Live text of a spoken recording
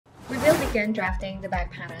begin drafting the back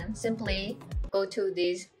pattern, simply go to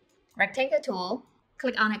this rectangle tool,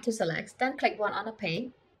 click on it to select, then click one on the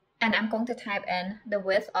page, and I'm going to type in the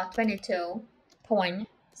width of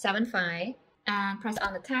 22.75 and press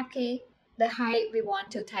on the tab key. The height we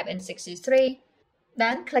want to type in 63,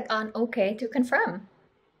 then click on OK to confirm.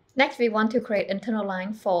 Next, we want to create internal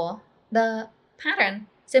line for the pattern.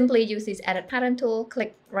 Simply use this edit pattern tool,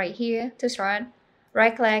 click right here to start,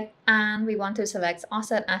 right click, and we want to select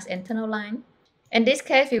offset as internal line. In this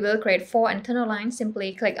case, we will create 4 internal lines.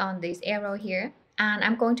 Simply click on this arrow here, and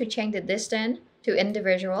I'm going to change the distance to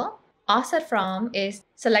individual. Offset from is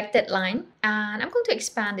selected line, and I'm going to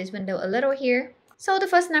expand this window a little here. So the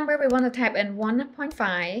first number we want to type in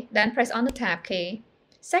 1.5, then press on the tab key.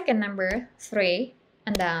 Second number 3,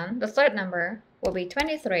 and then the third number will be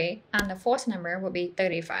 23, and the fourth number will be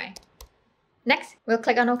 35. Next, we'll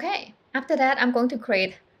click on OK. After that, I'm going to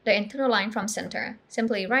create the internal line from center.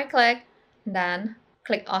 Simply right click, and then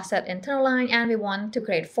click offset internal line, and we want to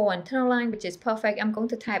create 4 internal line, which is perfect. I'm going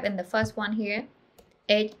to type in the first one here,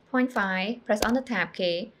 8.5, press on the tab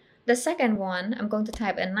key. The second one, I'm going to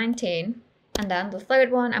type in 19, and then the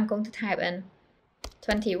third one, I'm going to type in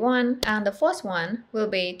 21, and the fourth one will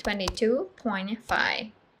be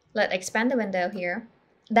 22.5. Let's expand the window here.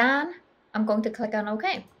 Then I'm going to click on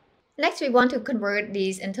OK. Next, we want to convert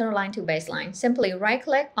these internal line to baseline. Simply right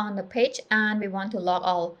click on the page, and we want to lock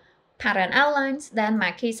all pattern outlines. Then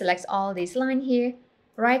my key selects all these lines here.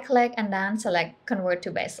 Right click and then select convert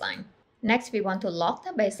to baseline. Next, we want to lock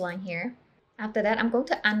the baseline here. After that, I'm going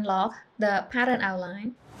to unlock the pattern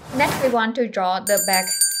outline. Next, we want to draw the back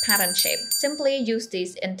pattern shape. Simply use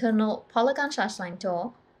this internal polygon line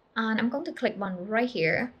tool, and I'm going to click one right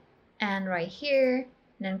here and right here,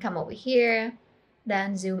 then come over here,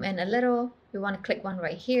 then zoom in a little. We want to click one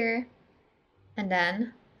right here, and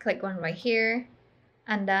then click one right here,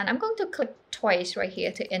 and then I'm going to click twice right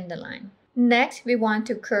here to end the line. Next, we want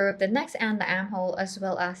to curve the neck and the armhole as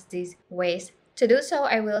well as this waist. To do so,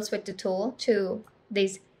 I will switch the tool to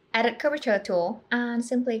this edit curvature tool and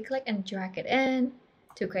simply click and drag it in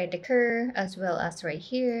to create the curve, as well as right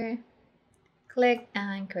here. Click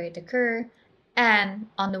and create the curve. And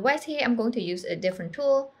on the waist here, I'm going to use a different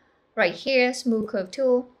tool. Right here, smooth curve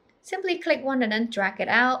tool. Simply click one and then drag it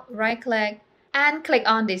out. Right click and click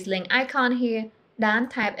on this link icon here. Then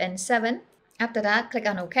type in 7. After that, click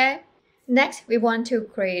on OK. Next, we want to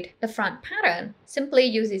create the front pattern. Simply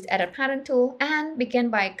use this edit pattern tool and begin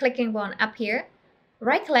by clicking one up here.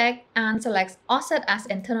 Right click and select offset as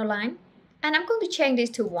internal line. And I'm going to change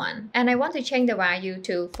this to 1. And I want to change the value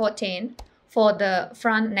to 14 for the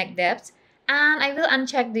front neck depth. And I will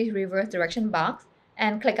uncheck this reverse direction box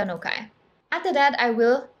and click on OK. After that, I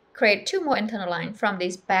will create 2 more internal lines from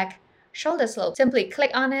this back shoulder slope. Simply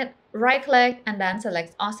click on it, right click, and then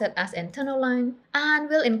select offset as internal line, and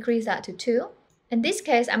we'll increase that to 2. In this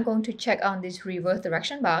case, I'm going to check on this reverse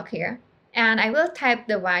direction box here, and I will type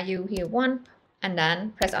the value here 1, and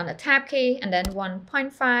then press on the tab key, and then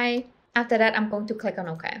 1.5. After that, I'm going to click on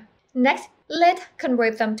OK. Next, let's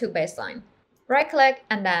convert them to baseline. Right click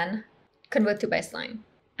and then convert to baseline.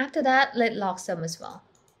 After that, let's lock some as well.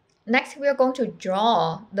 Next, we are going to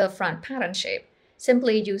draw the front pattern shape.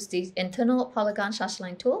 Simply use this internal polygon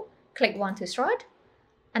line tool. Click one to start,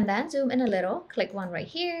 and then zoom in a little. Click one right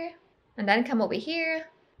here, and then come over here.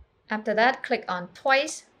 After that, click on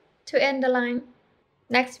twice to end the line.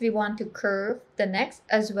 Next, we want to curve the neck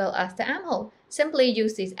as well as the armhole. Simply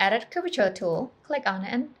use this edit curvature tool. Click on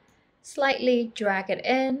it and slightly drag it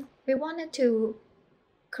in. We wanted to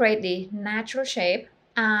create the natural shape.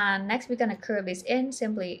 And next, we're going to curve this in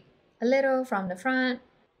simply a little from the front.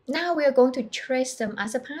 Now we are going to trace them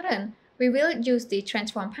as a pattern. We will use the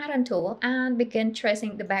transform pattern tool and begin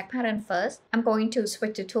tracing the back pattern first. I'm going to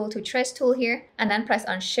switch the tool to trace tool here, and then press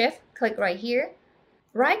on shift, click right here,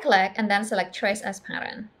 right click, and then select trace as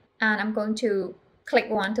pattern. And I'm going to click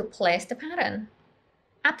one to place the pattern.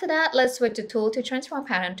 After that, let's switch the tool to transform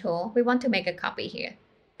pattern tool. We want to make a copy here.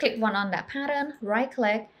 Click one on that pattern, right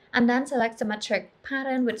click, and then select symmetric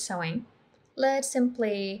pattern with sewing. Let's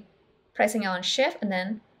simply pressing on shift and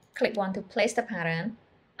then click one to place the pattern.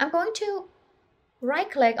 I'm going to right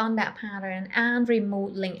click on that pattern and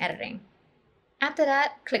remove link editing. After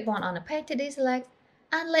that, click one on the page to deselect,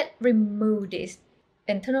 and let's remove these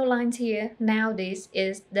internal lines here. Now this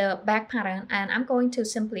is the back pattern, and I'm going to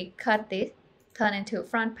simply cut this, turn into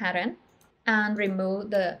front pattern, and remove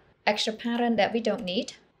the extra pattern that we don't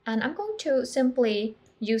need. And I'm going to simply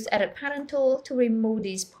use edit pattern tool to remove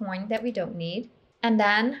these points that we don't need. And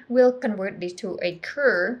then we'll convert this to a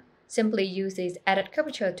curve. Simply use this edit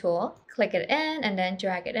curvature tool, click it in and then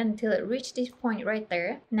drag it in until it reaches this point right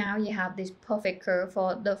there. Now you have this perfect curve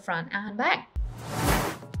for the front and back.